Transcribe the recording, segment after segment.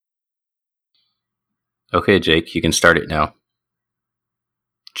Okay, Jake, you can start it now.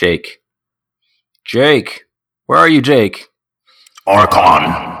 Jake. Jake! Where are you, Jake?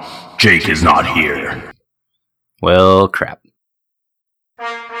 Archon, Jake is not here. Well, crap.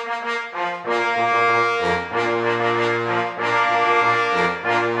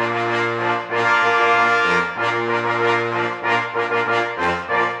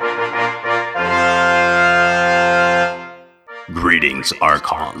 Greetings,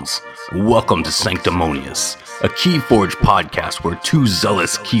 Archons. Welcome to Sanctimonious, a Keyforge podcast where two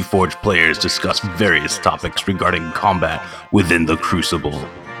zealous Keyforge players discuss various topics regarding combat within the Crucible.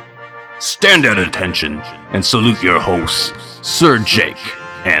 Stand at attention and salute your hosts, Sir Jake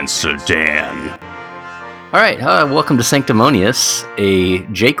and Sir Dan. All right, welcome to Sanctimonious, a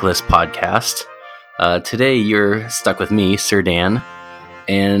Jakeless podcast. Today you're stuck with me, Sir Dan.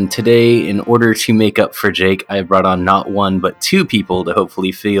 And today, in order to make up for Jake, I brought on not one, but two people to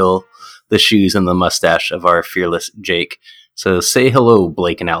hopefully fill the shoes and the mustache of our fearless Jake. So say hello,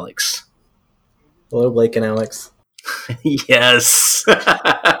 Blake and Alex. Hello, Blake and Alex. Yes!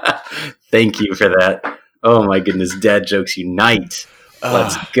 Thank you for that. Oh my goodness, dad jokes unite.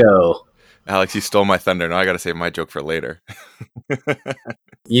 Let's go. Alex, you stole my thunder. Now I got to save my joke for later.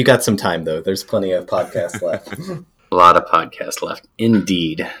 You got some time, though. There's plenty of podcasts left. A lot of podcasts left,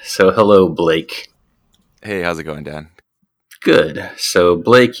 indeed. So hello, Blake. Hey, how's it going, Dan? Good. So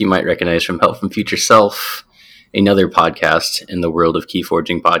Blake, you might recognize from Help from Future Self, another podcast in the world of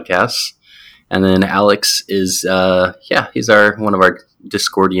keyforging podcasts. And then Alex is, he's one of our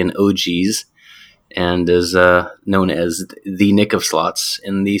Discordian OGs and is known as the Nick of Slots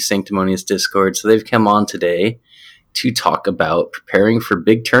in the Sanctimonious Discord. So they've come on today to talk about preparing for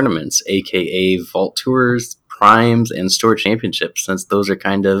big tournaments, aka Vault Tours, Primes, and Store Championships, since those are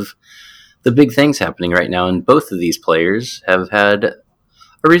kind of the big things happening right now. And both of these players have had a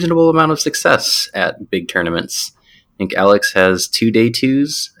reasonable amount of success at big tournaments. I think Alex has 2 day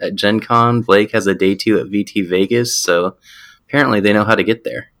 2s at Gen Con. Blake has a day 2 at VT Vegas. So apparently they know how to get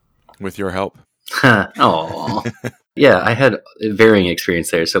there. With your help. Oh, yeah, I had a varying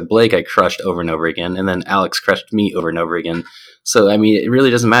experience there. So Blake, I crushed over and over again, and then Alex crushed me over and over again. So, I mean, it really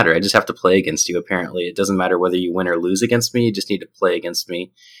doesn't matter. I just have to play against you, apparently. It doesn't matter whether you win or lose against me. You just need to play against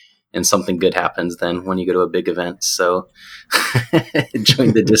me, and something good happens then when you go to a big event. So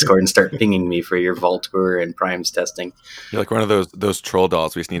join the Discord and start pinging me for your Vault Tour and Primes testing. You're like one of those troll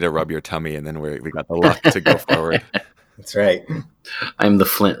dolls. We just need to rub your tummy, and then we got the luck to go forward. That's right. I'm the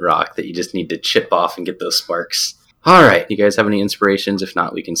flint rock that you just need to chip off and get those sparks. All right. You guys have any inspirations? If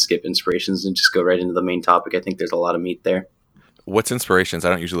not, we can skip inspirations and just go right into the main topic. I think there's a lot of meat there. What's inspirations? I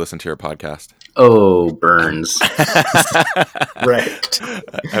don't usually listen to your podcast. Oh, Burns. Right.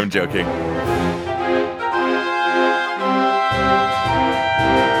 I'm joking.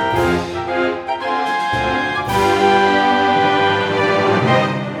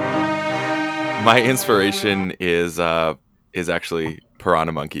 My inspiration is actually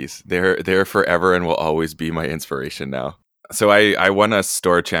piranha monkeys. They're forever and will always be my inspiration now. So I won a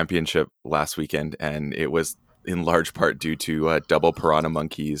store championship last weekend, and it was in large part due to double piranha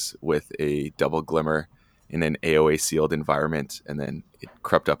monkeys with a double glimmer in an AOA sealed environment, and then it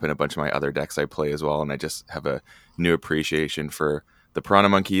crept up in a bunch of my other decks I play as well, and I just have a new appreciation for the piranha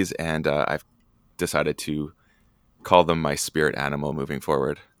monkeys, and I've decided to call them my spirit animal moving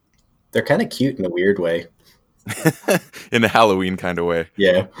forward. They're kind of cute in a weird way. In a Halloween kind of way.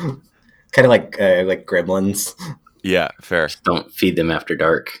 Yeah. Kind of like gremlins. Yeah, fair. Just don't feed them after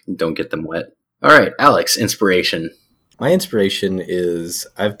dark. Don't get them wet. All right, Alex, inspiration. My inspiration is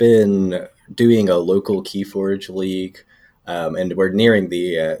I've been doing a local Keyforge league, and we're nearing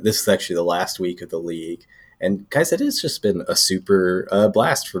this is actually the last week of the league. And guys, it has just been a super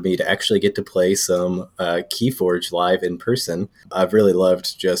blast for me to actually get to play some Keyforge live in person. I've really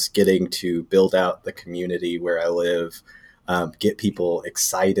loved just getting to build out the community where I live, get people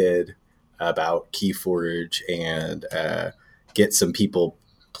excited about Keyforge, and get some people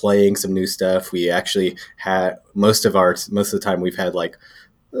playing some new stuff. We actually had most of the time we've had like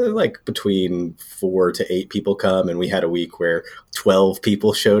between 4 to 8 people come, and we had a week where 12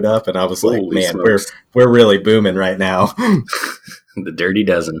 people showed up, and I was like, Holy man, smokes. we're really booming right now. The dirty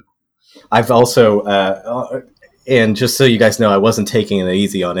dozen. I've also and just so you guys know, I wasn't taking it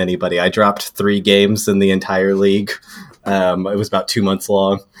easy on anybody. I dropped 3 games in the entire league. It was about 2 months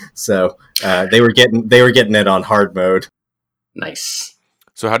long, so they were getting it on hard mode. Nice.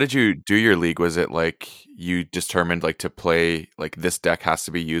 So how did you do your league? Was it like you determined like to play like this deck has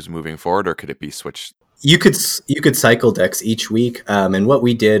to be used moving forward, or could it be switched? You could cycle decks each week, and what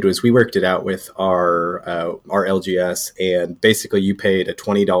we did was we worked it out with our LGS, and basically you paid a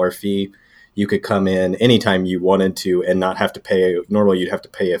 $20 fee. you could come in anytime you wanted to and not have to pay. Normally, you'd have to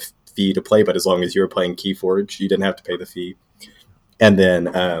pay a fee to play, but as long as you were playing KeyForge, you didn't have to pay the fee. And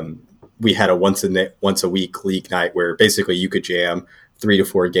then we had a once a week league night where basically you could jam 3 to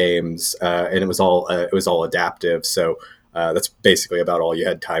 4 games, and it was all adaptive. So that's basically about all you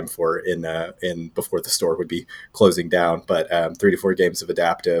had time for in before the store would be closing down. But 3 to 4 games of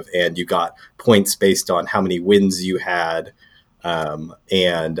adaptive, and you got points based on how many wins you had,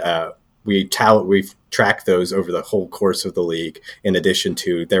 and we tracked those over the whole course of the league. In addition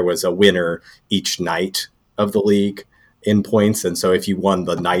to, there was a winner each night of the league in points, and so if you won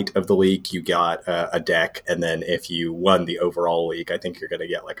the night of the league, you got a deck, and then if you won the overall league, I think you're going to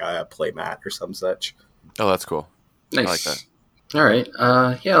get like a play mat or some such. Oh, that's cool. Nice. I like that. All right.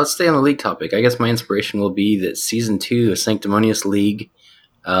 Yeah, let's stay on the league topic. I guess my inspiration will be that Season 2 of Sanctimonious League,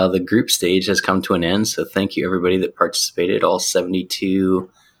 the group stage has come to an end, so thank you everybody that participated, all 72,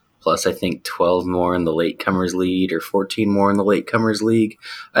 plus I think 12 more in the Latecomers League, or 14 more in the Latecomers League.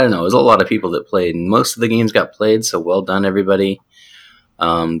 I don't know, it was a lot of people that played, and most of the games got played, so well done everybody.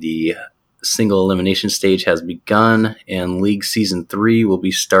 The single elimination stage has begun, and League Season 3 will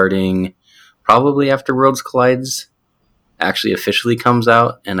be starting probably after Worlds Collides actually officially comes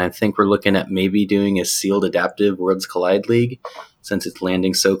out, and I think we're looking at maybe doing a sealed adaptive Worlds Collide League since it's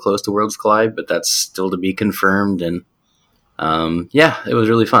landing so close to Worlds Collide, but that's still to be confirmed. And yeah, it was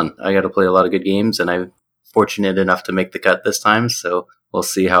really fun. I got to play a lot of good games, and I'm fortunate enough to make the cut this time, so we'll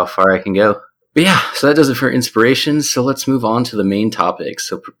see how far I can go. But yeah, so that does it for inspiration. So let's move on to the main topic.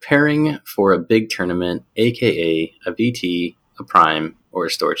 So preparing for a big tournament, aka a VT, a Prime, or a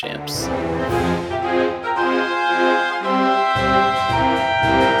Store Champs.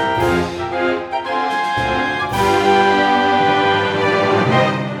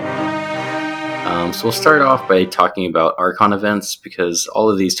 So we'll start off by talking about Archon events, because all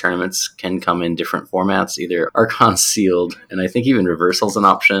of these tournaments can come in different formats, either Archon sealed, and I think even Reversal's an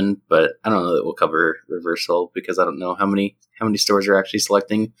option, but I don't know that we'll cover Reversal because I don't know how many stores are actually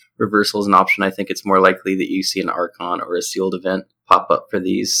selecting Reversal as an option. I think it's more likely that you see an Archon or a sealed event pop up for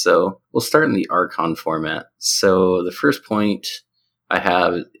these. So we'll start in the Archon format. So the first point I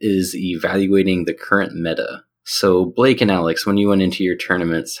have is evaluating the current meta. So Blake and Alex, when you went into your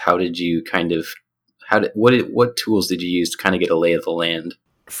tournaments, how did you what tools did you use to kind of get a lay of the land?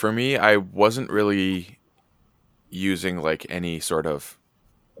 For me, I wasn't really using like any sort of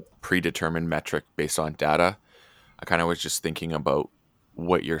predetermined metric based on data. I kind of was just thinking about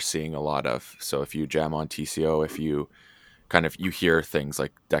what you're seeing a lot of. So if you jam on TCO, if you you hear things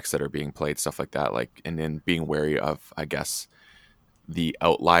like decks that are being played, stuff like that, like, and then being wary of, I guess, the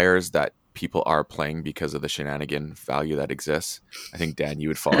outliers that people are playing because of the shenanigan value that exists. I think, Dan, you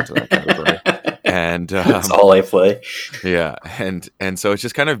would fall into that category. And that's all I play. Yeah. And so it's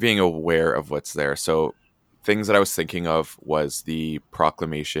just kind of being aware of what's there. So things that I was thinking of was the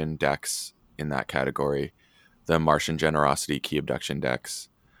Proclamation decks in that category, the Martian Generosity Key Abduction decks.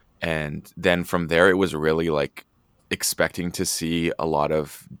 And then from there, it was really like expecting to see a lot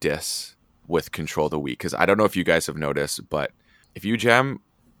of dis with Control the Weak. Because I don't know if you guys have noticed, but if you jam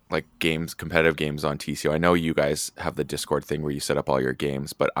like competitive games on TCO, I know you guys have the Discord thing where you set up all your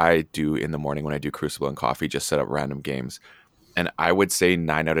games, but I do in the morning when I do Crucible and Coffee, just set up random games. And I would say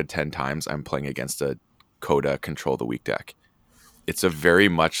 9 out of 10 times I'm playing against a Coda Control the Weak deck. It's a very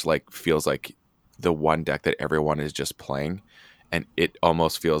much like, feels like the one deck that everyone is just playing. And it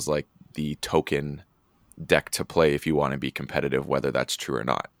almost feels like the token deck to play if you want to be competitive, whether that's true or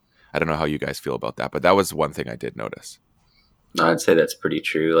not. I don't know how you guys feel about that, but that was one thing I did notice. No, I'd say that's pretty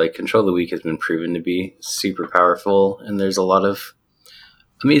true. Like, Control the Weak has been proven to be super powerful, and there's a lot of,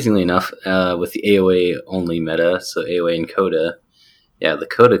 amazingly enough, with the AoA only meta, so AoA and Coda, yeah, the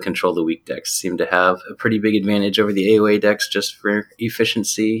Coda Control the Weak decks seem to have a pretty big advantage over the AoA decks just for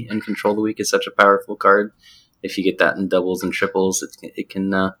efficiency, and Control the Weak is such a powerful card. If you get that in doubles and triples, it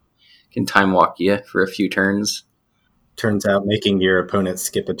can time walk you for a few turns. Turns out making your opponent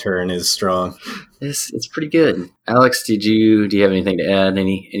skip a turn is strong. It's pretty good. Alex, do you have anything to add?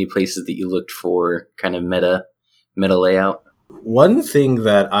 Any places that you looked for kind of meta layout? One thing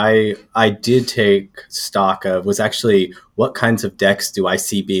that I did take stock of was actually what kinds of decks do I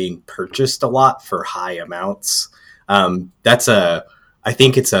see being purchased a lot for high amounts. I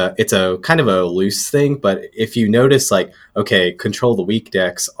think it's a kind of a loose thing, but if you notice, like, okay, Control the Weak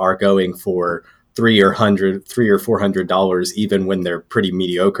decks are going for $300 or $400, even when they're pretty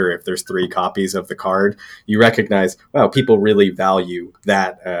mediocre. If there's 3 copies of the card, you recognize, wow, people really value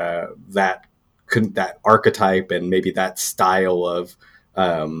that archetype and maybe that style of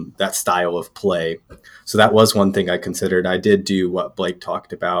that style of play. So that was one thing I considered. I did do what Blake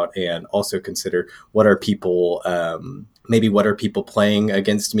talked about, and also consider what are people maybe what are people playing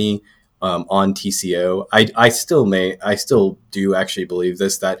against me on TCO. I still do actually believe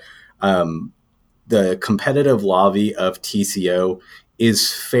this, that the competitive lobby of TCO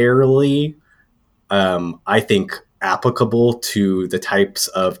is fairly, I think, applicable to the types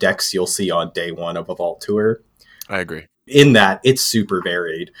of decks you'll see on day one of a Vault Tour. I agree. In that it's super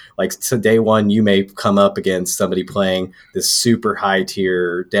varied. Like, so day one, you may come up against somebody playing this super high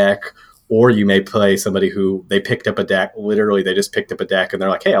tier deck, or you may play somebody who they picked up a deck. Literally, they just picked up a deck and they're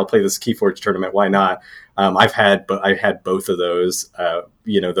like, "Hey, I'll play this Keyforge tournament. Why not?" I had both of those,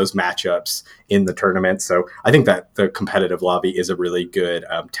 those matchups in the tournament. So I think that the competitive lobby is a really good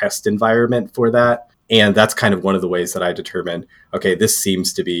test environment for that. And that's kind of one of the ways that I determine, okay, this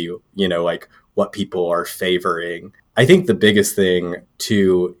seems to be, like what people are favoring. I think the biggest thing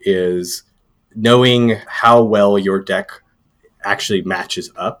too is knowing how well your deck actually matches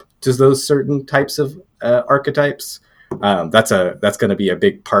up to those certain types of archetypes. That's going to be a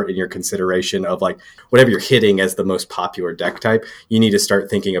big part in your consideration of, like, whatever you're hitting as the most popular deck type. You need to start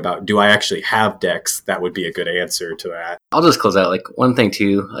thinking about, do I actually have decks that would be a good answer to that? I'll just close out, like, one thing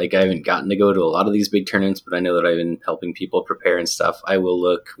too, like, I haven't gotten to go to a lot of these big tournaments, but I know that I've been helping people prepare and stuff. I will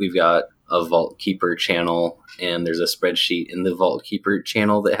look, we've got a Vault Keeper channel, and there's a spreadsheet in the Vault Keeper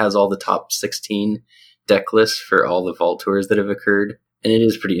channel that has all the top 16 deck lists for all the Vault Tours that have occurred. And it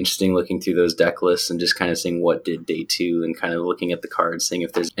is pretty interesting looking through those deck lists and just kind of seeing what did day two, and kind of looking at the cards, seeing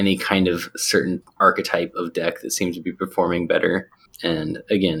if there's any kind of certain archetype of deck that seems to be performing better. And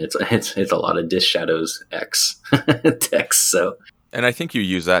again, it's a lot of Disk Shadows X decks. So, and I think you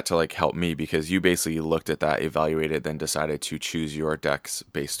use that to, like, help me, because you basically looked at that, evaluated, then decided to choose your decks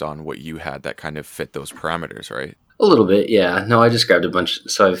based on what you had that kind of fit those parameters, right? A little bit, yeah. No, I just grabbed a bunch.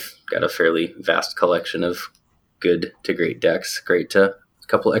 So I've got a fairly vast collection of good to great decks, great to a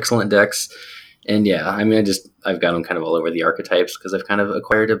couple excellent decks. And yeah, I mean, I've got them kind of all over the archetypes, because I've kind of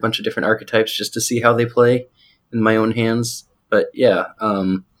acquired a bunch of different archetypes just to see how they play in my own hands. But yeah,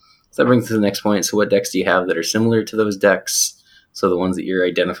 so that brings us to the next point. So what decks do you have that are similar to those decks? So the ones that you're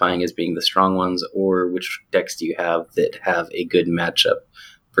identifying as being the strong ones, or which decks do you have that have a good matchup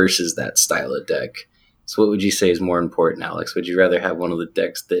versus that style of deck? So what would you say is more important, Alex? Would you rather have one of the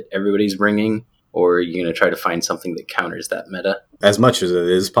decks that everybody's bringing, or are you going to try to find something that counters that meta? As much as it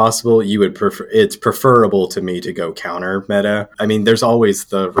is possible, you would prefer. It's preferable to me to go counter meta. I mean, there's always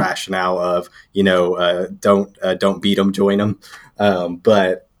the rationale of, don't beat them, join them.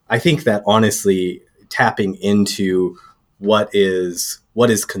 But I think that, honestly, tapping into what is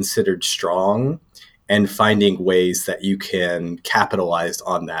considered strong and finding ways that you can capitalize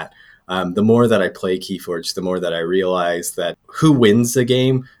on that. The more that I play Keyforge, the more that I realize that who wins the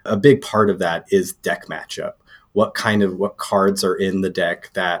game, a big part of that is deck matchup. What cards are in the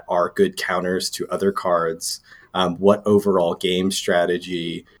deck that are good counters to other cards? What overall game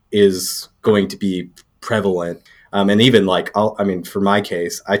strategy is going to be prevalent? And even, like, for my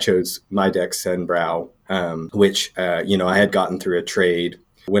case, I chose my deck Senbrow, which, I had gotten through a trade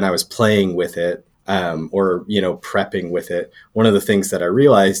when I was playing with it. Prepping with it. One of the things that I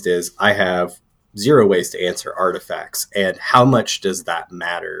realized is I have 0 ways to answer artifacts, and how much does that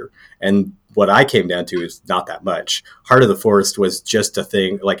matter? And what I came down to is not that much. Heart of the Forest was just a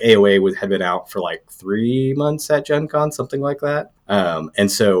thing. Like, AOA had been out for like 3 months at Gen Con, something like that. And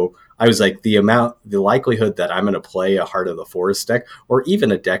so I was like, the likelihood that I'm going to play a Heart of the Forest deck, or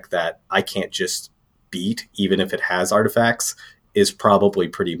even a deck that I can't just beat, even if it has artifacts, is probably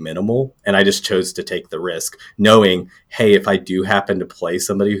pretty minimal. And I just chose to take the risk, knowing, hey, if I do happen to play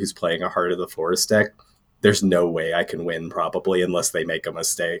somebody who's playing a Heart of the Forest deck, there's no way I can win, probably, unless they make a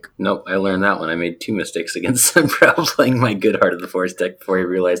mistake. Nope, I learned that one. I made 2 mistakes against Senbrow playing my good Heart of the Forest deck before I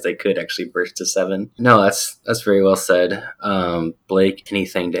realized I could actually burst to 7. No, that's very well said. Blake,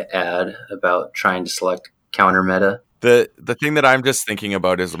 anything to add about trying to select counter meta? The thing that I'm just thinking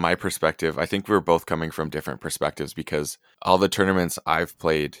about is my perspective. I think we're both coming from different perspectives, because all the tournaments I've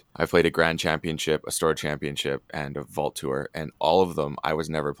played a Grand Championship, a Store Championship, and a Vault Tour, and all of them I was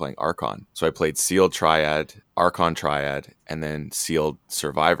never playing Archon. So I played Sealed Triad, Archon Triad, and then Sealed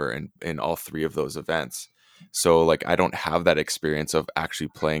Survivor in all 3 of those events. So, like, I don't have that experience of actually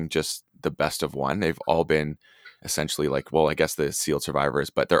playing just the best of one. They've all been essentially, like, well, I guess the Sealed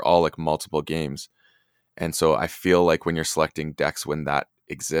Survivors, but they're all like multiple games. And so I feel like when you're selecting decks, when that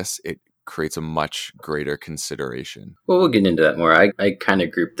exists, it creates a much greater consideration. Well, we'll get into that more. I kind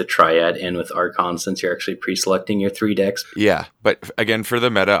of grouped the Triad in with Archon, since you're actually pre-selecting your 3 decks. Yeah, but again, for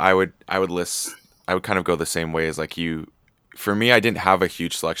the meta, I would kind of go the same way as, like, you for me, I didn't have a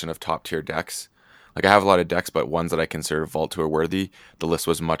huge selection of top tier decks. Like I have a lot of decks, but ones that I consider Vault Tour worthy, the list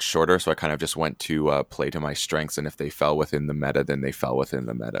was much shorter. So I kind of just went to play to my strengths. And if they fell within the meta, then they fell within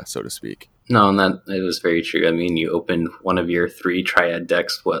the meta, so to speak. No, and that it was very true. I mean, you opened one of your 3 Triad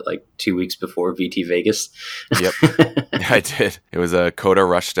decks, like 2 weeks before VT Vegas? Yep, I did. It was a Coda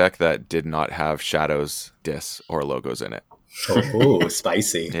Rush deck that did not have Shadows, Dis, or logos in it. Oh,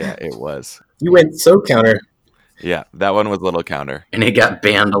 spicy. Yeah, it was. You went so counter. Yeah, that one was a little counter. And it got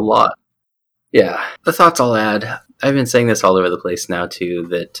banned a lot. Yeah, the thoughts I'll add. I've been saying this all over the place now, too,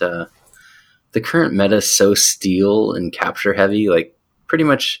 that the current meta is so steal and capture heavy. Like, pretty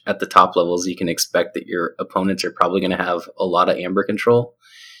much at the top levels, you can expect that your opponents are probably going to have a lot of amber control,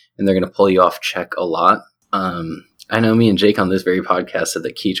 and they're going to pull you off check a lot. I know me and Jake on this very podcast said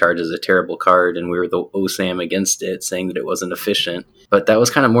that Key Charge is a terrible card, and we were the OSAM against it, saying that it wasn't efficient. But that was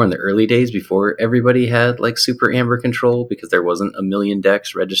kind of more in the early days before everybody had like super amber control, because there wasn't a million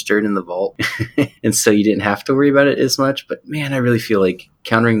decks registered in the vault. And so you didn't have to worry about it as much. But man, I really feel like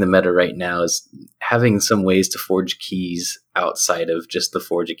countering the meta right now is having some ways to forge keys outside of just the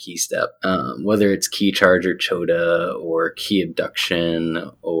forge a key step. Whether it's Key Charge or Chota or Key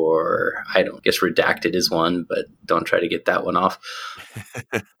Abduction, or I don't guess Redacted is one, but don't try to get that one off.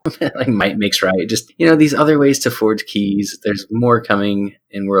 Like Might Makes Right. Just, these other ways to forge keys. There's more coming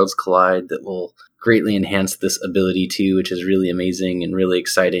in Worlds Collide that will greatly enhance this ability too, which is really amazing and really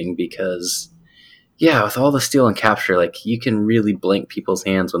exciting because, yeah, with all the steal and capture, like you can really blank people's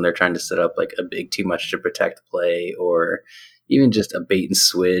hands when they're trying to set up like a big too much to protect play, or even just a bait and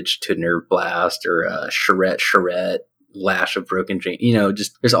switch to Nerve Blast or a charrette, Lash of Broken Dream.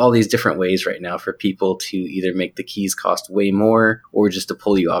 Just there's all these different ways right now for people to either make the keys cost way more or just to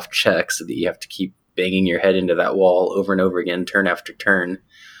pull you off check so that you have to keep banging your head into that wall over and over again, turn after turn.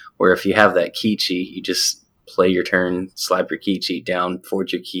 Where if you have that key cheat, you just play your turn, slap your key cheat down,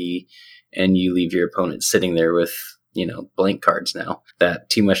 forge your key, and you leave your opponent sitting there with, blank cards now. That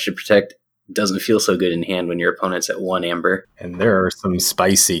too much to protect doesn't feel so good in hand when your opponent's at 1 amber. And there are some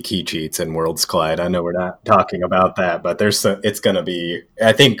spicy key cheats in Worlds Collide. I know we're not talking about that, but it's going to be,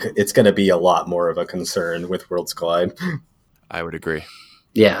 I think it's going to be a lot more of a concern with Worlds Collide. I would agree.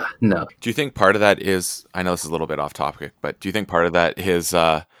 Yeah, no. Do you think part of that is, I know this is a little bit off topic, but do you think part of that is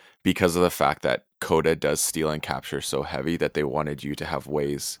because of the fact that Coda does steal and capture so heavy that they wanted you to have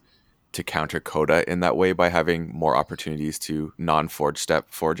ways to counter Coda in that way by having more opportunities to non-forge step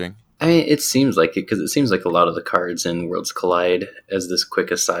forging? I mean, it seems like it, because it seems like a lot of the cards in Worlds Collide, as this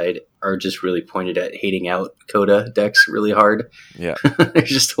quick aside, are just really pointed at hating out Coda decks really hard. Yeah. There's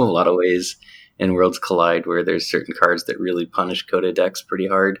just a lot of ways in Worlds Collide where there's certain cards that really punish Coda decks pretty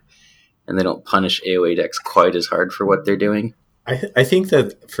hard, and they don't punish AoE decks quite as hard for what they're doing. I think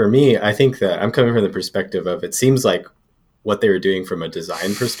that, for me, I think that I'm coming from the perspective of, it seems like what they were doing from a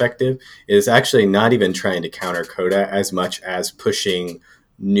design perspective is actually not even trying to counter Coda as much as pushing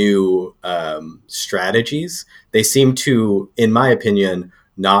new strategies. They seem to, in my opinion,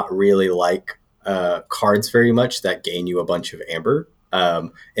 not really like cards very much that gain you a bunch of amber,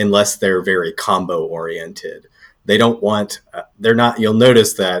 unless they're very combo oriented. They don't want, they're not, you'll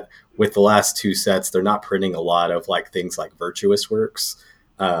notice that with the last 2 sets, they're not printing a lot of like things like Virtuous Works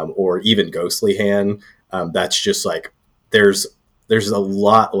or even Ghostly Hand. That's just like, there's a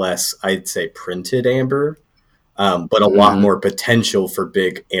lot less, I'd say, printed amber, but a lot more potential for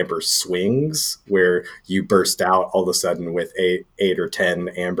big amber swings where you burst out all of a sudden with 8 or 10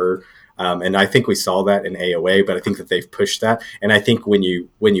 amber. And I think we saw that in AOA, but I think that they've pushed that. And I think when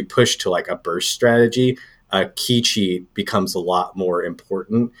you push to like a burst strategy, a key cheat becomes a lot more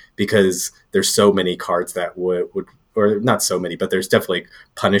important because there's so many cards that would or not so many, but there's definitely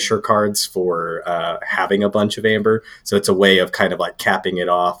Punisher cards for having a bunch of amber. So it's a way of kind of like capping it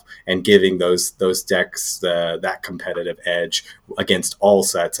off and giving those decks that competitive edge against all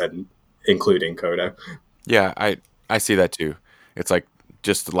sets, and including Coda. Yeah, I see that too. It's like,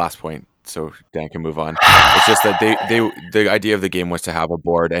 just the last point, so Dan can move on. It's just that the idea of the game was to have a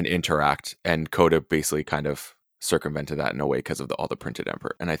board and interact, and Coda basically kind of circumvented that in a way because of all the printed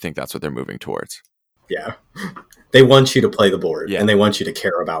amber. And I think that's what they're moving towards. Yeah. They want you to play the board, and they want you to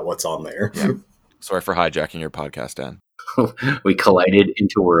care about what's on there. Yeah. Sorry for hijacking your podcast, Dan. We collided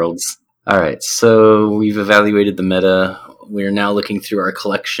into worlds. All right, so we've evaluated the meta. We're now looking through our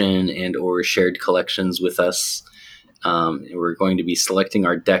collection and or shared collections with us. We're going to be selecting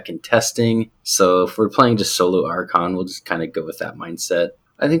our deck and testing. So if we're playing just solo Archon, we'll just kind of go with that mindset.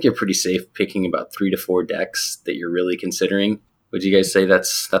 I think you're pretty safe picking about 3 to 4 decks that you're really considering. Would you guys say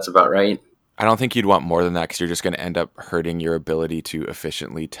that's about right? I don't think you'd want more than that because you're just going to end up hurting your ability to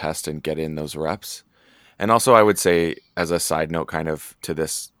efficiently test and get in those reps. And also, I would say, as a side note, kind of to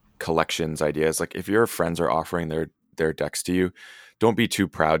this collections idea, is like if your friends are offering their decks to you, don't be too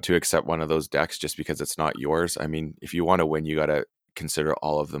proud to accept one of those decks just because it's not yours. I mean, if you want to win, you got to consider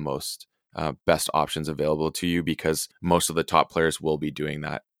all of the most best options available to you, because most of the top players will be doing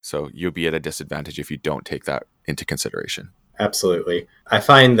that. So you'll be at a disadvantage if you don't take that into consideration. Absolutely. I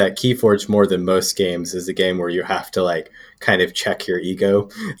find that Keyforge, more than most games, is a game where you have to like kind of check your ego.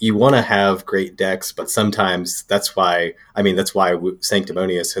 You want to have great decks, but sometimes that's why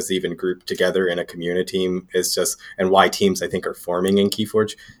Sanctimonious has even grouped together in a community team, is just, and why teams I think are forming in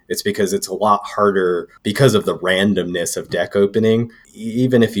Keyforge. It's because it's a lot harder because of the randomness of deck opening.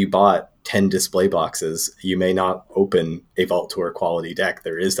 Even if you bought 10 display boxes, you may not open a Vault Tour quality deck.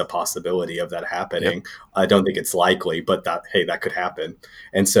 There is a possibility of that happening. Yep. I don't think it's likely, but that could happen.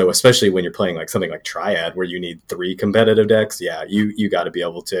 And so, especially when you're playing like something like Triad, where you need 3 competitive decks, you got to be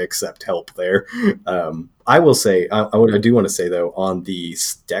able to accept help there. I will say, I do want to say though, on the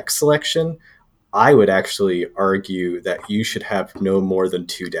deck selection, I would actually argue that you should have no more than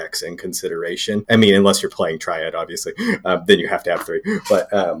 2 decks in consideration. I mean, unless you're playing Triad, obviously, then you have to have 3. But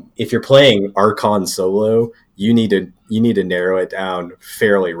if you're playing Archon solo, you need to narrow it down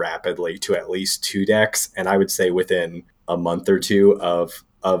fairly rapidly to at least 2 decks. And I would say within a month or 2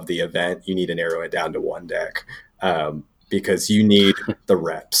 of the event, you need to narrow it down to 1 deck. Because you need the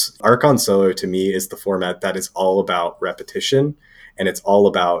reps. Archon solo to me is the format that is all about repetition, and it's all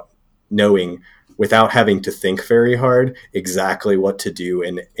about knowing, without having to think very hard, exactly what to do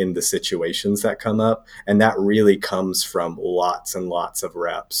in the situations that come up. And that really comes from lots and lots of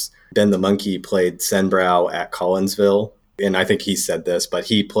reps. Ben the Monkey played Senbrow at Collinsville, and I think he said this, but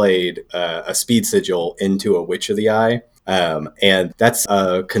he played a Speed Sigil into a Witch of the Eye. And that's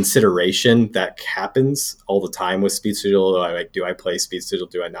a consideration that happens all the time with Speed Sigil. Do I play Speed Sigil?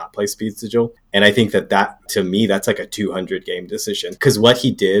 Do I not play Speed Sigil? And I think that to me, that's like a 200 game decision, because what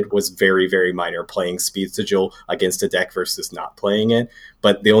he did was very, very minor, playing Speed Sigil against a deck versus not playing it.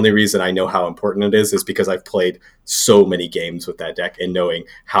 But the only reason I know how important it is because I've played so many games with that deck, and knowing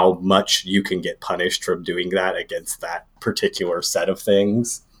how much you can get punished from doing that against that particular set of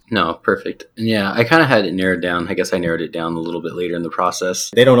things. No, perfect. And yeah, I kind of had it narrowed down. I guess I narrowed it down a little bit later in the process.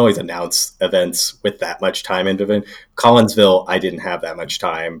 They don't always announce events with that much time into it. Collinsville, I didn't have that much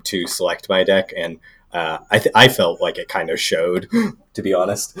time to select my deck, and I felt like it kind of showed, to be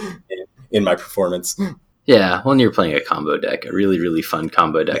honest, in my performance. Yeah, when you're playing a combo deck, a really, really fun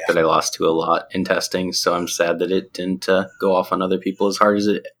combo deck that I lost to a lot in testing, so I'm sad that it didn't go off on other people as hard as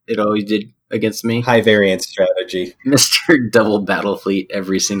it always did against me. High variance strategy. Mr. Double Battlefleet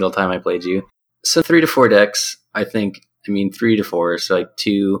every single time I played you. So 3 to 4 decks, I think, 3 to 4, so like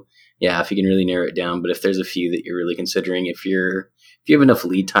 2, if you can really narrow it down, but if there's a few that you're really considering, if you have enough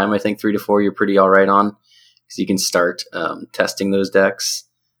lead time, I think 3 to 4 you're pretty all right on, because you can start testing those decks.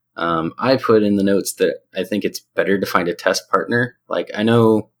 I put in the notes that I think it's better to find a test partner. Like, I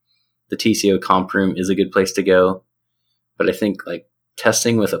know the TCO comp room is a good place to go, but I think like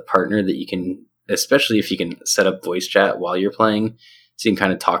testing with a partner that you can, especially if you can set up voice chat while you're playing, so you can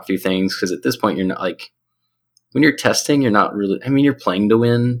kind of talk through things. Because at this point, you're not like, when you're testing, you're not really, you're playing to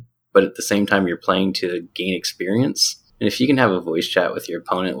win, but at the same time, you're playing to gain experience. And if you can have a voice chat with your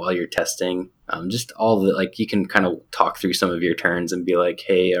opponent while you're testing, just all the, like, you can kind of talk through some of your turns and be like,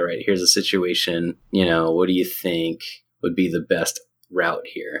 hey, all right, here's a situation. What do you think would be the best route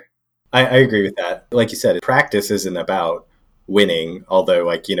here? I agree with that. Like you said, practice isn't about winning, although,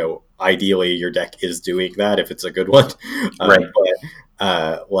 ideally your deck is doing that if it's a good one. Right.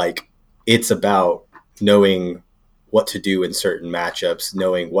 But, it's about knowing what to do in certain matchups,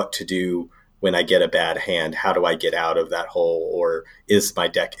 knowing what to do when I get a bad hand. How do I get out of that hole? Or is my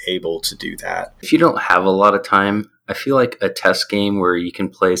deck able to do that? If you don't have a lot of time, I feel like a test game where you can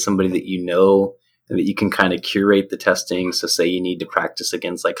play somebody that you know and that you can kind of curate the testing. So say you need to practice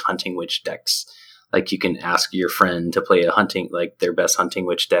against like Hunting Witch decks. Like, you can ask your friend to play their best Hunting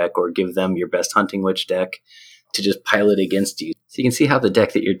Witch deck, or give them your best Hunting Witch deck to just pilot against you. So you can see how the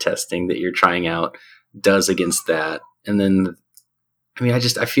deck that you're testing, that you're trying out, does against that. And then,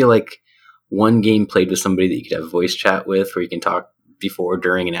 I feel like one game played with somebody that you could have voice chat with, where you can talk before,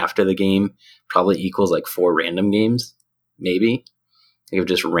 during, and after the game, probably equals like 4 random games, maybe. Like,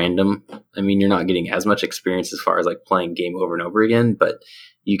 just random. You're not getting as much experience as far as like playing game over and over again, but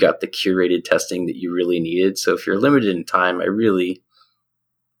you got the curated testing that you really needed. So if you're limited in time, I really,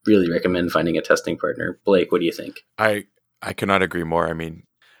 really recommend finding a testing partner. Blake, what do you think? I cannot agree more.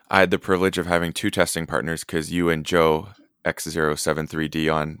 I had the privilege of having 2 testing partners, because you and Joe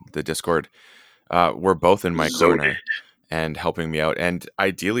X073D on the Discord were both in my corner. and helping me out. And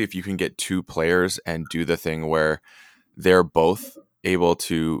ideally, if you can get two players and do the thing where they're both able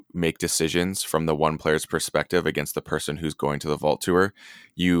to make decisions from the one player's perspective against the person who's going to the Vault Tour,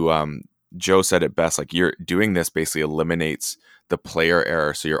 Joe said it best, like, you're doing this basically eliminates the player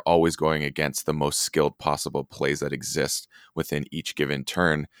error. So you're always going against the most skilled possible plays that exist within each given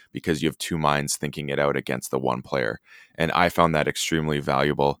turn, because you have two minds thinking it out against the one player. And I found that extremely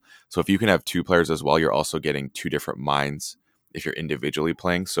valuable. So if you can have two players as well, you're also getting two different minds if you're individually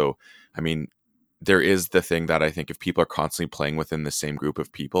playing. So, I mean, there is the thing that I think if people are constantly playing within the same group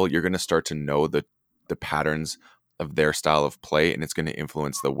of people, you're going to start to know the patterns of their style of play, and it's going to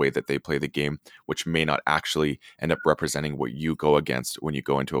influence the way that they play the game, which may not actually end up representing what you go against when you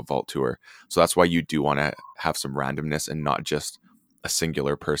go into a Vault Tour. So that's why you do want to have some randomness and not just a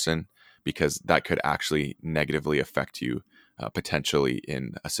singular person, because that could actually negatively affect you potentially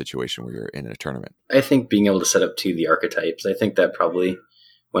in a situation where you're in a tournament. I think being able to set up the archetypes, I think that probably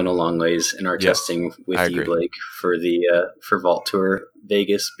went a long ways in our testing with you, Blake, for for Vault Tour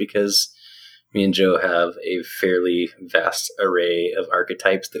Vegas, because me and Joe have a fairly vast array of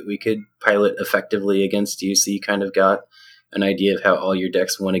archetypes that we could pilot effectively against you. So you kind of got an idea of how all your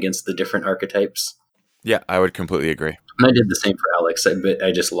decks went against the different archetypes. Yeah, I would completely agree. And I did the same for Alex, but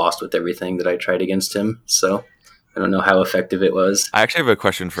I just lost with everything that I tried against him. So I don't know how effective it was. I actually have a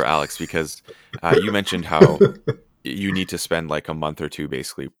question for Alex, because you mentioned how you need to spend like a month or two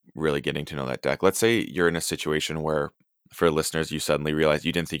basically really getting to know that deck. Let's say you're in a situation where, for listeners, you suddenly realize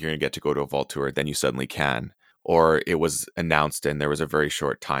you didn't think you're going to get to go to a Vault Tour, then you suddenly can. Or it was announced and there was a very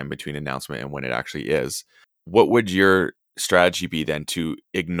short time between announcement and when it actually is. What would your strategy be then, to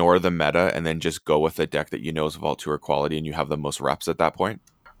ignore the meta and then just go with a deck that you know is Vault Tour quality and you have the most reps at that point?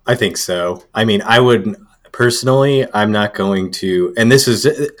 I think so. I mean, I would personally, I'm not going to, and this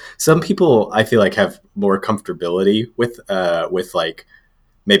is, some people I feel like have more comfortability with like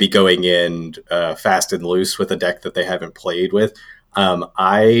maybe going in fast and loose with a deck that they haven't played with.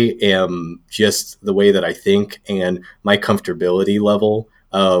 I am just the way that I think, and my comfortability level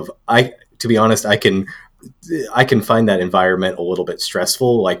of, to be honest, I can find that environment a little bit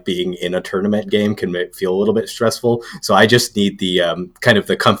stressful. Like being in a tournament game can feel a little bit stressful. So I just need the kind of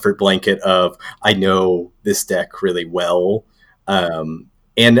the comfort blanket of, I know this deck really well.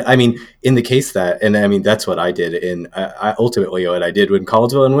 And I mean, in the case that, and I mean, that's what I did I ultimately what I did when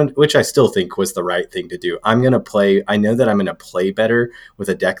Collinsville, and which I still think was the right thing to do. I know that I'm going to play better with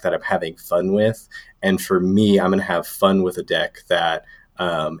a deck that I'm having fun with. And for me, I'm going to have fun with a deck that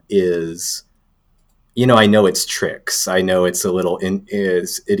is, I know its tricks. I know it's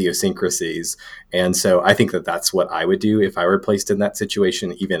is idiosyncrasies. And so I think that that's what I would do if I were placed in that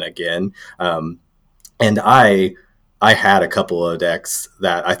situation, even again. And I had a couple of decks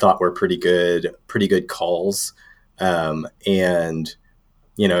that I thought were pretty good calls. And,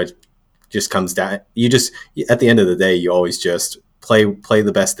 it just comes down, at the end of the day, you always just play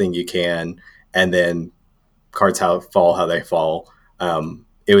the best thing you can. And then cards how they fall.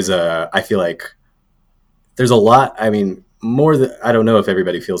 I feel like there's a lot, I mean, more than, I don't know if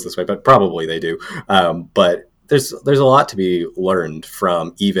everybody feels this way, but probably they do. But there's a lot to be learned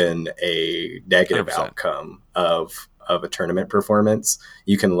from even a negative 100%. Outcome of a tournament performance.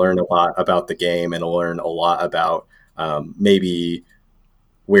 You can learn a lot about the game and learn a lot about maybe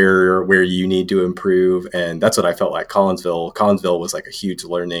where you need to improve. And that's what I felt like Collinsville was like a huge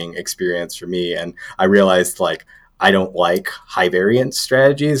learning experience for me. And I realized, like, I don't like high variance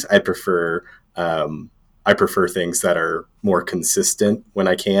strategies. I prefer things that are more consistent when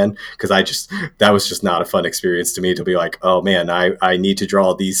I can, because that was just not a fun experience to me, to be like, oh man, I need to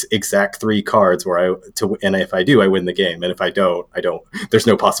draw these exact 3 cards and if I do, I win the game. And if I don't, there's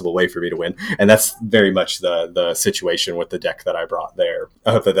no possible way for me to win. And that's very much the situation with the deck that I brought there.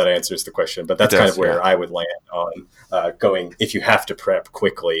 I hope that answers the question, but that's kind of where I would land on going. If you have to prep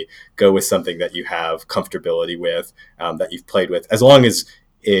quickly, go with something that you have comfortability with, that you've played with, as long as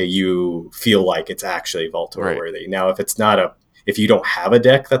you feel like it's actually Vault Tour worthy. Right. Now, if you don't have a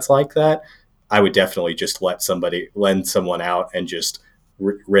deck that's like that, I would definitely just lend someone out and just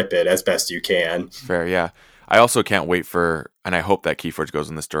rip it as best you can. Fair, yeah. I also can't wait and I hope that Keyforge goes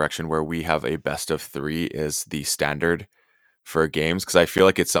in this direction where we have a best of 3 is the standard for games, because I feel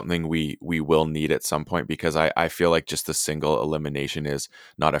like it's something we will need at some point, because I feel like just the single elimination is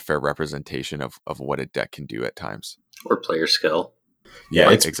not a fair representation of what a deck can do at times. Or player skill.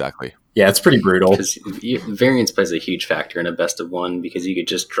 Yeah, exactly. Yeah, it's pretty brutal. Because variance plays a huge factor in a best of 1, because you could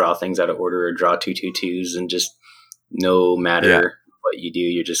just draw things out of order or draw 2/2/2s, and just no matter what you do,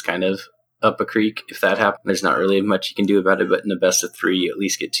 you're just kind of up a creek. If that happens, there's not really much you can do about it. But in a best of 3, you at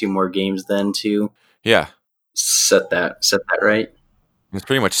least get 2 more games then too. Yeah. set that right. It's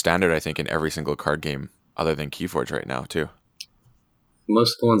pretty much standard, I think, in every single card game other than Keyforge right now, too.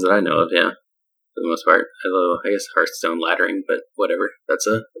 Most of the ones that I know of, yeah, for the most part. Although I guess Hearthstone laddering, but whatever. That's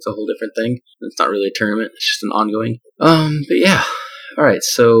a whole different thing. It's not really a tournament. It's just an ongoing. But yeah. All right.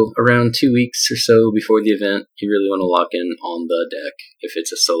 So around 2 weeks or so before the event, you really want to lock in on the deck. If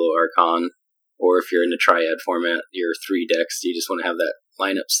it's a solo Archon, or if you're in a triad format, your 3 decks, you just want to have that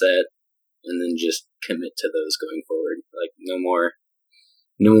lineup set, and then just commit to those going forward. Like no more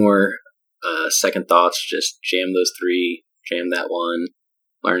second thoughts. Just jam those 3, jam that one,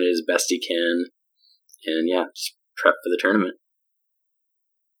 learn it as best you can, and yeah, just prep for the tournament.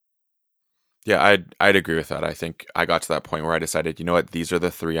 Yeah, I'd agree with that. I think I got to that point where I decided, you know what, these are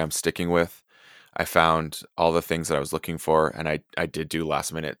the 3 I'm sticking with. I found all the things that I was looking for, and I did do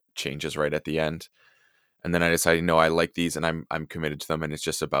last minute changes right at the end. And then I decided, no, I like these, and I'm committed to them, and it's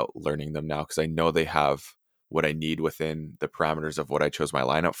just about learning them now because I know they have what I need within the parameters of what I chose my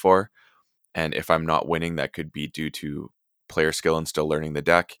lineup for. And if I'm not winning, that could be due to player skill and still learning the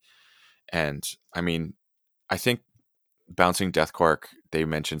deck. And I mean, I think Bouncing Deathquark, they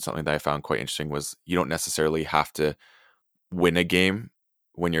mentioned something that I found quite interesting was you don't necessarily have to win a game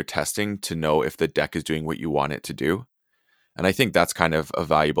when you're testing to know if the deck is doing what you want it to do. And I think that's kind of a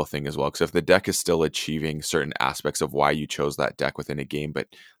valuable thing as well, because if the deck is still achieving certain aspects of why you chose that deck within a game, but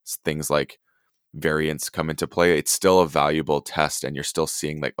things like variants come into play, it's still a valuable test, and you're still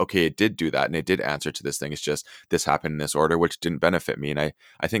seeing like, okay, it did do that and it did answer to this thing. It's just this happened in this order, which didn't benefit me. And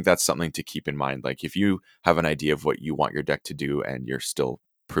I think that's something to keep in mind. Like if you have an idea of what you want your deck to do and you're still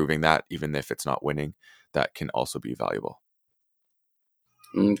proving that, even if it's not winning, that can also be valuable.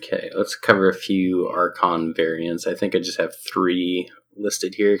 Okay, let's cover a few Archon variants. I think I just have 3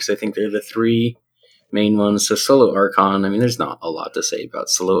 listed here because I think they're the 3 main ones. So Solo Archon, I mean, there's not a lot to say about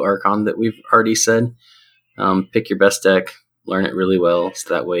Solo Archon that we've already said. Pick your best deck, learn it really well,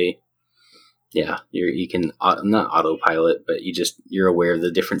 so that way, yeah, you can not autopilot, but you're aware of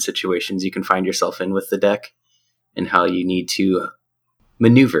the different situations you can find yourself in with the deck and how you need to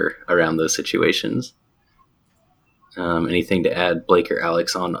maneuver around those situations. Anything to add, Blake or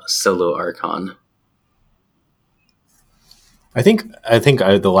Alex, on Solo Archon? I think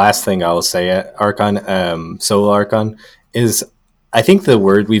the last thing I'll say at Archon, Solo Archon, is I think the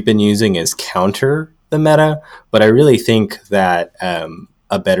word we've been using is counter the meta, but I really think that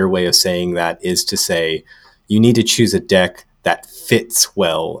a better way of saying that is to say you need to choose a deck that fits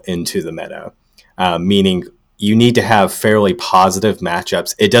well into the meta, meaning you need to have fairly positive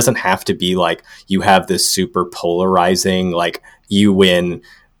matchups. It doesn't have to be like you have this super polarizing, like you win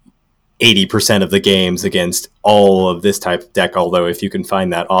 80% of the games against all of this type of deck, although if you can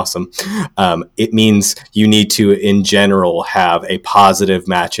find that, awesome. It means you need to, in general, have a positive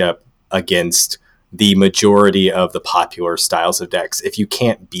matchup against the majority of the popular styles of decks. If you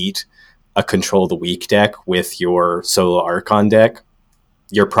can't beat a Control the Weak deck with your Solo Archon deck,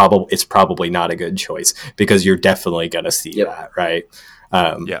 it's probably not a good choice because you're definitely going to see that, right?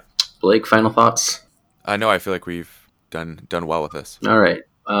 Yeah. Blake, final thoughts? No, I feel like we've done well with this. All right.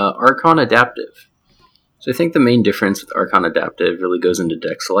 Archon Adaptive. So I think the main difference with Archon Adaptive really goes into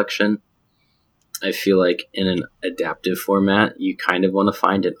deck selection. I feel like in an adaptive format, you kind of want to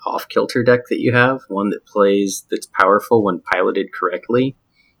find an off-kilter deck that you have, one that's powerful when piloted correctly,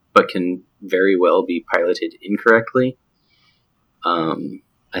 but can very well be piloted incorrectly.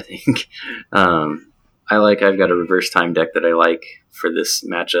 I think I've got a reverse time deck that I like for this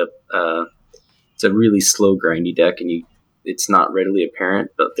matchup. It's a really slow, grindy deck, and it's not readily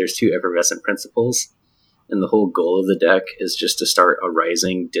apparent, but there's 2 effervescent principles, and the whole goal of the deck is just to start a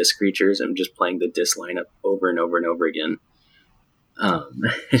rising disc creatures and just playing the disc lineup over and over and over again.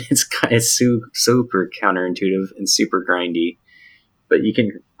 It's super counterintuitive and super grindy, but you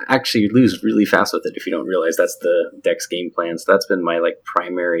can actually lose really fast with it if you don't realize that's the deck's game plan. So that's been my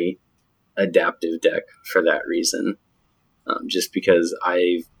primary adaptive deck for that reason. Just because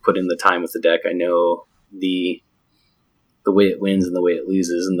I've put in the time with the deck, I know the way it wins and the way it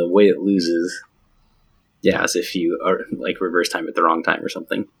loses, and the way it loses, as if you are reverse time at the wrong time or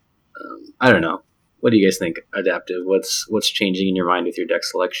something. I don't know. What do you guys think? Adaptive. What's changing in your mind with your deck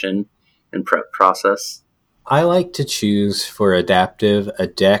selection and prep process? I like to choose for adaptive a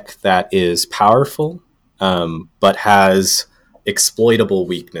deck that is powerful, but has exploitable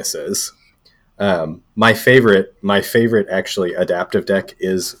weaknesses. My favorite actually adaptive deck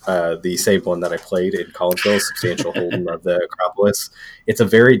is the same one that I played in Collinsville, Substantial Hold'em of the Acropolis.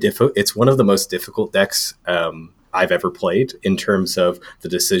 It's one of the most difficult decks I've ever played in terms of the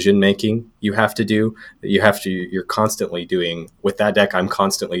decision making you have to do. You're constantly doing with that deck. I'm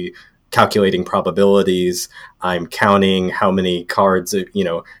constantly calculating probabilities. I'm counting how many cards,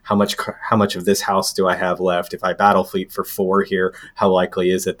 how much of this house do I have left? If I battle fleet for 4 here, how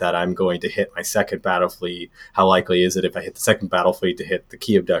likely is it that I'm going to hit my second battle fleet? How likely is it if I hit the second battle fleet to hit the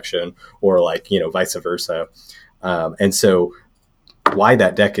key abduction, or vice versa? And so why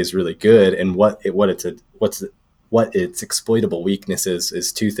that deck is really good and what its exploitable weakness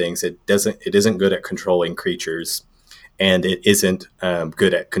is 2 things. It isn't good at controlling creatures, and it isn't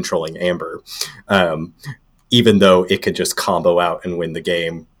good at controlling Amber, even though it could just combo out and win the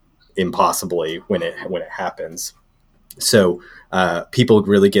game impossibly when it happens. So people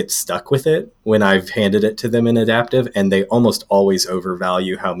really get stuck with it when I've handed it to them in adaptive, and they almost always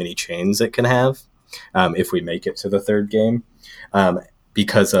overvalue how many chains it can have if we make it to the 3rd game,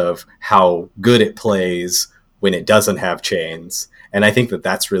 because of how good it plays when it doesn't have chains. And I think that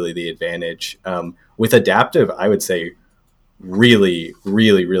that's really the advantage. With adaptive, I would say really,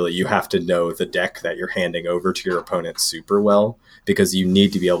 really, really, you have to know the deck that you're handing over to your opponent super well, because you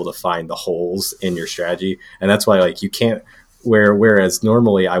need to be able to find the holes in your strategy. And that's why you can't, whereas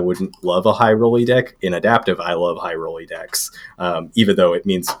normally I wouldn't love a high rolly deck, in adaptive I love high rolly decks, even though it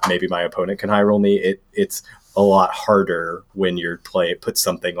means maybe my opponent can high roll me. It's a lot harder when you're put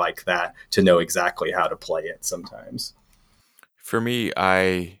something like that to know exactly how to play it sometimes. For me,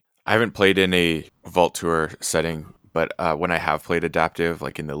 I haven't played in a Vault Tour setting, but when I have played adaptive,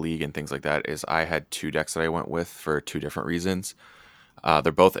 like in the league and things like that, is I had 2 decks that I went with for 2 different reasons.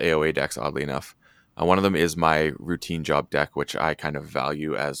 They're both AOA decks, oddly enough. One of them is my routine job deck, which I kind of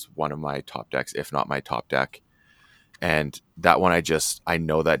value as one of my top decks, if not my top deck. And that one, I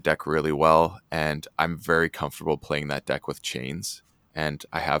know that deck really well, and I'm very comfortable playing that deck with chains. And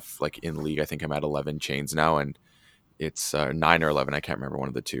I have, in league, I think I'm at 11 chains now, and it's 9 or 11. I can't remember, one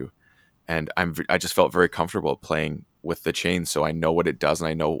of the 2. And I just felt very comfortable playing with the chains, so I know what it does, and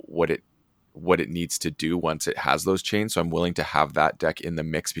I know what it needs to do once it has those chains. So I'm willing to have that deck in the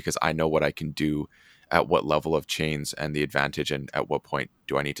mix because I know what I can do at what level of chains and the advantage, and at what point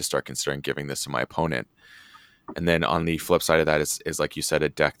do I need to start considering giving this to my opponent. And then on the flip side of that is like you said, a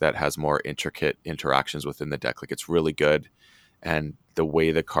deck that has more intricate interactions within the deck. It's really good, and the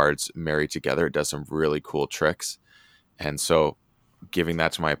way the cards marry together, it does some really cool tricks. And so giving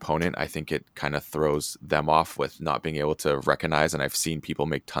that to my opponent, I think it kind of throws them off with not being able to recognize. And I've seen people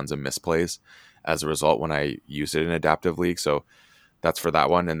make tons of misplays as a result when I use it in adaptive league. So that's for that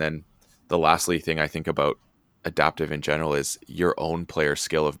one. And then the lastly thing I think about adaptive in general is your own player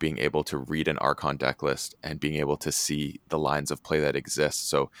skill of being able to read an Archon deck list and being able to see the lines of play that exist.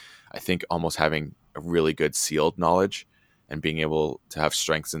 So I think almost having a really good sealed knowledge and being able to have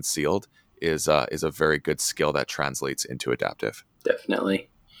strengths in sealed is a very good skill that translates into adaptive. Definitely.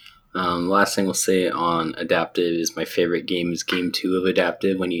 Last thing we'll say on adaptive is my favorite game is game 2 of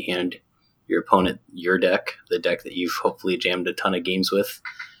adaptive, when you hand your opponent your deck, the deck that you've hopefully jammed a ton of games with.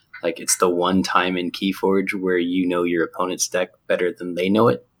 It's the one time in Keyforge where you know your opponent's deck better than they know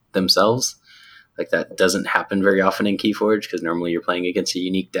it themselves. That doesn't happen very often in Keyforge, because normally you're playing against a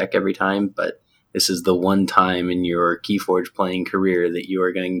unique deck every time, but this is the one time in your Keyforge playing career that you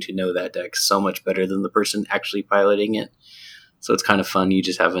are going to know that deck so much better than the person actually piloting it. So it's kind of fun. You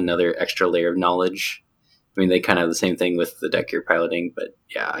just have another extra layer of knowledge. I mean, they kind of have the same thing with the deck you're piloting, but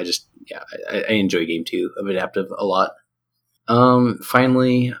I enjoy game 2 of adaptive a lot.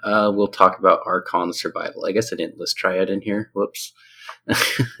 Finally, we'll talk about Archon Survival. I guess I didn't list Triad in here. Whoops.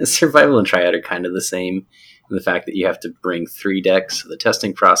 Survival and Triad are kind of the same in the fact that you have to bring 3 decks. So the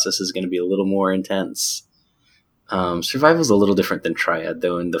testing process is going to be a little more intense. Survival is a little different than Triad,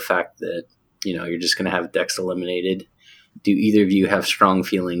 though, in the fact that, you're just going to have decks eliminated. Do either of you have strong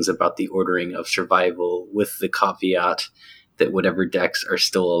feelings about the ordering of Survival, with the caveat that whatever decks are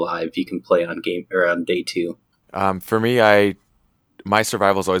still alive you can play on day 2? For me, my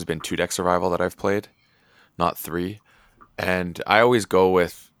Survival's always been 2-deck Survival that I've played, not 3. And I always go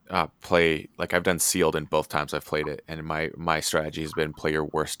with play, I've done sealed in both times I've played it, and my strategy has been play your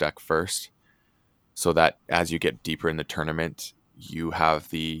worst deck first, so that as you get deeper in the tournament, you have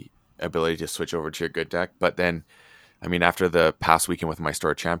the ability to switch over to your good deck. But then, after the past weekend with my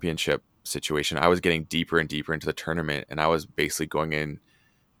store championship situation, I was getting deeper and deeper into the tournament, and I was basically going in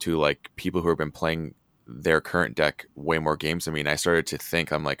to people who have been playing their current deck way more games than me. And I started to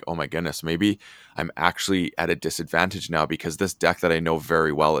think, I'm like, oh my goodness, maybe I'm actually at a disadvantage now, because this deck that I know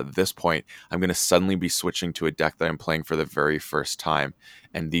very well at this point, I'm going to suddenly be switching to a deck that I'm playing for the very first time.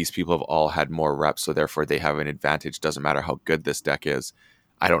 And these people have all had more reps, so therefore they have an advantage. Doesn't matter how good this deck is.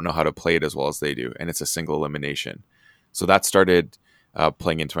 I don't know how to play it as well as they do. And it's a single elimination. So that started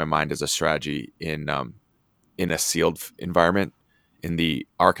playing into my mind as a strategy in a sealed environment, In the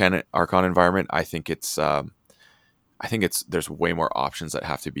Archon environment, I think there's way more options that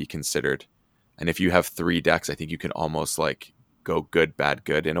have to be considered. And if you have 3 decks, I think you can almost like go good, bad,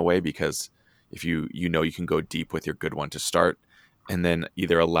 good in a way, because if you can go deep with your good one to start, and then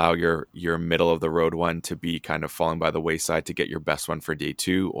either allow your middle of the road one to be kind of falling by the wayside to get your best one for day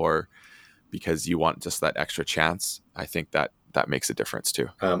 2, or because you want just that extra chance. I think that makes a difference too.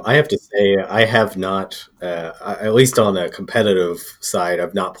 I have to say, I have not, at least on a competitive side,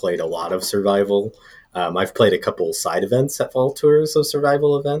 I've not played a lot of survival. I've played a couple side events at Fall Tours of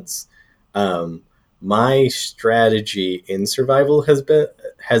survival events. My strategy in survival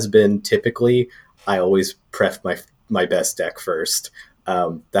has been typically I always pref my best deck first.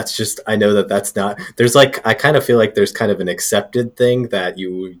 That's just, I know that's not, there's like, I kind of feel like there's kind of an accepted thing that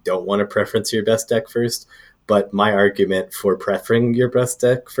you don't want to preference your best deck first. But my argument for preferring your best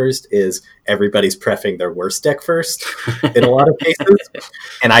deck first is everybody's preffing their worst deck first in a lot of cases.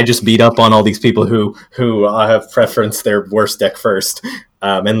 And I just beat up on all these people who have preferenced their worst deck first.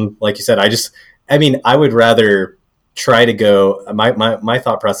 And like you said, I would rather try to go, my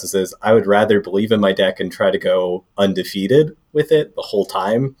thought process is I would rather believe in my deck and try to go undefeated with it the whole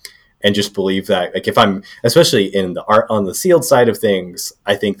time. And just believe that, like, if I'm, especially in the art on the sealed side of things,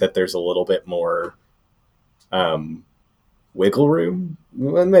 I think that there's a little bit more wiggle room.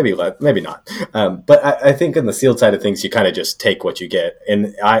 Well, maybe not. But I think in the sealed side of things, you kind of just take what you get.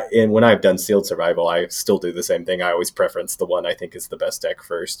 And when I've done sealed survival, I still do the same thing. I always preference the one I think is the best deck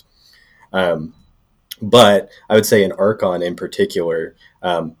first. But I would say in Archon in particular,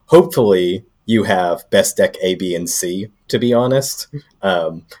 hopefully you have best deck A, B, and C, to be honest.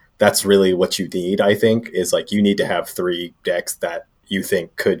 That's really what you need, I think, is like you need to have 3 decks that you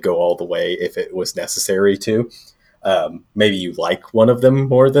think could go all the way if it was necessary to. Maybe you like one of them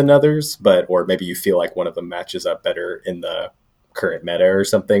more than others, or maybe you feel like one of them matches up better in the current meta or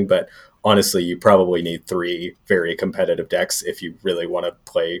something. But honestly, you probably need 3 very competitive decks if you really want to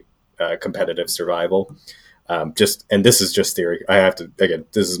play competitive survival. And this is just theory.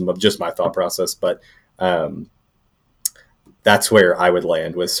 This is just my thought process, but that's where I would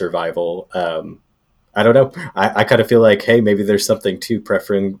land with survival. I don't know. I kind of feel like, hey, maybe there's something to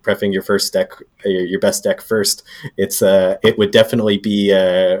preferring your first deck, your best deck first. It would definitely be.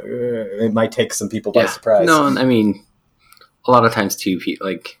 It might take some people by surprise. No, I mean, a lot of times too,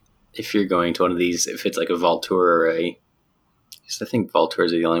 like if you're going to one of these, if it's like a Vault Tour or I think Vault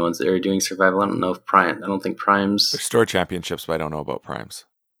Tours are the only ones that are doing survival. I don't know if I don't think Primes. There's store championships, but I don't know about Primes.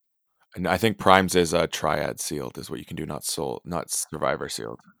 And I think Primes is a Triad sealed, is what you can do, not Survivor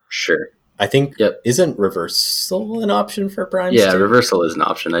sealed. Sure. I think, Isn't Reversal an option for Primes? Yeah, Reversal is an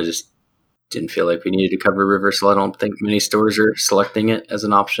option. I just didn't feel like we needed to cover Reversal. I don't think many stores are selecting it as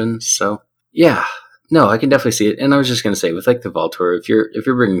an option. So, yeah. No, I can definitely see it. And I was just going to say, with like the Vault Tour, if you're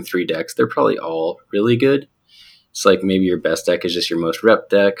bringing 3 decks, they're probably all really good. It's like maybe your best deck is just your most rep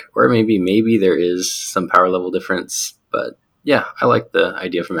deck, or maybe there is some power level difference. But yeah, I like the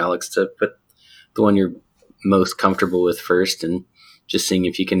idea from Alex to put the one you're most comfortable with first and just seeing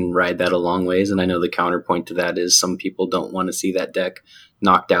if you can ride that a long ways. And I know the counterpoint to that is some people don't want to see that deck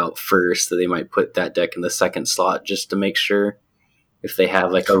knocked out first, so they might put that deck in the second slot just to make sure if they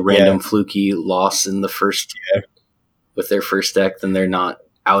have like a random fluky loss in the first with their first deck, then they're not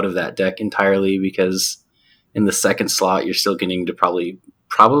out of that deck entirely, because in the second slot you're still getting to probably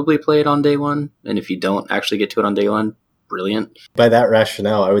play it on day 1. And if you don't actually get to it on day 1, brilliant. By that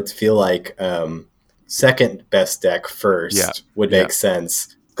rationale, I would feel like second best deck first would make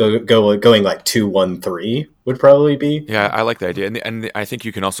sense. Going like 2-1-3 would probably be. Yeah, I like the idea. And I think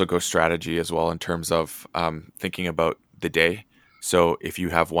you can also go strategy as well in terms of thinking about the day. So if you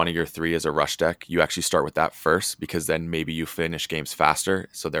have one of your 3 as a rush deck, you actually start with that first, because then maybe you finish games faster.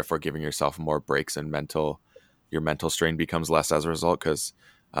 So therefore giving yourself more breaks and your mental strain becomes less as a result, because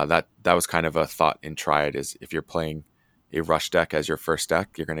that was kind of a thought in Triad, is if you're playing a rush deck as your first deck,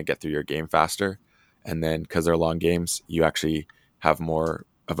 you're going to get through your game faster. And then because they're long games, you actually have more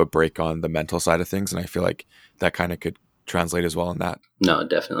of a break on the mental side of things. And I feel like that kind of could translate as well in that. No,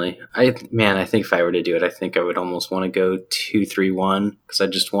 definitely. I think if I were to do it, I think I would almost want to go 2-3-1, because I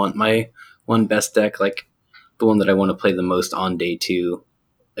just want my one best deck, like the one that I want to play the most on day 2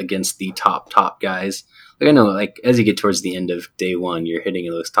 against the top guys. Like I know, like as you get towards the end of day 1, you're hitting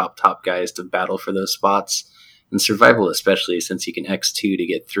those top guys to battle for those spots. And survival, especially since you can X2 to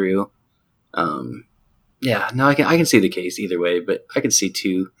get through. I can see the case either way, but I could see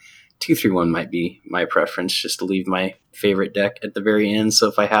 2-3-1 might be my preference, just to leave my favorite deck at the very end. So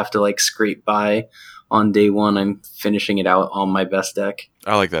if I have to like scrape by on day one, I'm finishing it out on my best deck.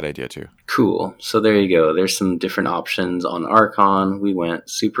 I like that idea too. Cool. So there you go. There's some different options on Archon. We went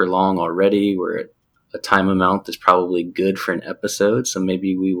super long already. We're at a time amount that's probably good for an episode. So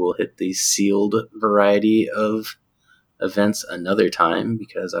maybe we will hit the sealed variety of events another time,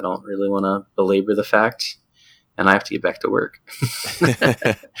 because I don't really want to belabor the fact and I have to get back to work.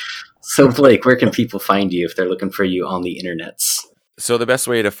 So Blake, where can people find you if they're looking for you on the internets? So the best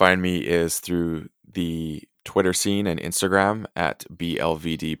way to find me is through the Twitter scene and Instagram at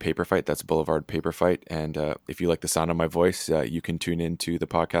BLVD Paperfight. That's Boulevard Paperfight. And if you like the sound of my voice, you can tune into the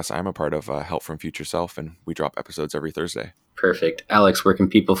podcast I'm a part of, Help from Future Self, and we drop episodes every Thursday. Perfect. Alex, where can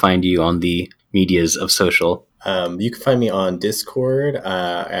people find you on the medias of social? You can find me on Discord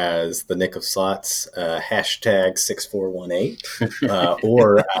as the Nick of Slots, hashtag 6418.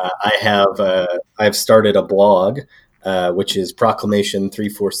 Or I've started a blog, which is Proclamation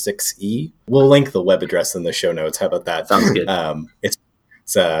 346E. We'll link the web address in the show notes. How about that? Sounds good. It's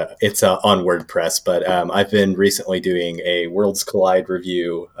on WordPress, but I've been recently doing a Worlds Collide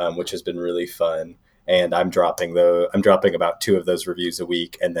review, which has been really fun. And I'm dropping about 2 of those reviews a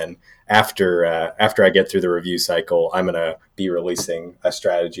week, and then after I get through the review cycle, I'm gonna be releasing a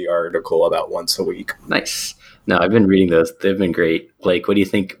strategy article about once a week. Nice. No, I've been reading those. They've been great. Blake, what do you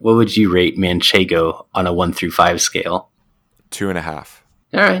think? What would you rate Manchego on a 1 through 5 scale? 2.5.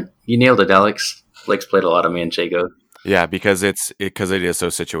 All right, you nailed it, Alex. Blake's played a lot of Manchego. Yeah, because it is so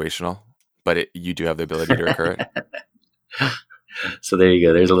situational, but you do have the ability to recur it. So there you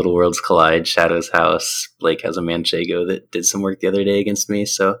go. There's a little Worlds Collide, Shadow's House. Blake has a Manchego that did some work the other day against me,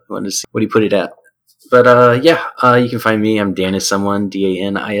 so I wanted to see what he put it at. But you can find me. I'm Danissomeone,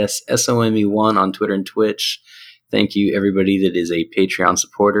 DANISSOME1 on Twitter and Twitch. Thank you, everybody that is a Patreon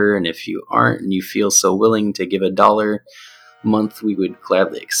supporter. And if you aren't and you feel so willing to give $1 a month, we would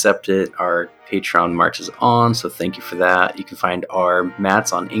gladly accept it. Our Patreon marches on, so thank you for that. You can find our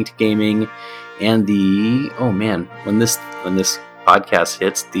mats on Inked Gaming, and when this podcast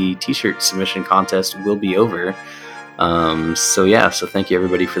hits, the t-shirt submission contest will be over. So thank you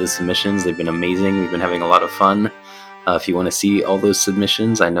everybody for the submissions. They've been amazing. We've been having a lot of fun. If you want to see all those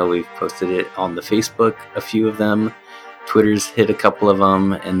submissions, I know we've posted it on the Facebook, a few of them. Twitter's hit a couple of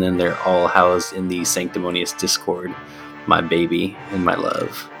them, and then they're all housed in the Sanctimonious Discord, my baby and my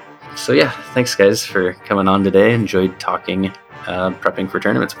love. So yeah, thanks guys for coming on today. Enjoyed talking, prepping for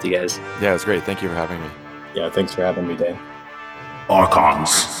tournaments with you guys. Yeah, it was great. Thank you for having me. Yeah, thanks for having me, Dan.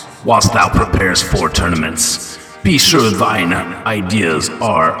 Archons, whilst thou prepares for tournaments, be sure thine ideas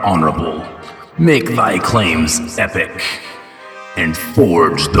are honorable. Make thy claims epic, and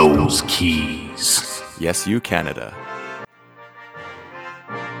forge those keys. Yes, you, Canada.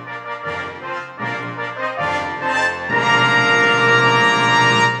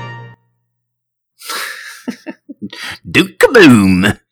 Duke-a-boom!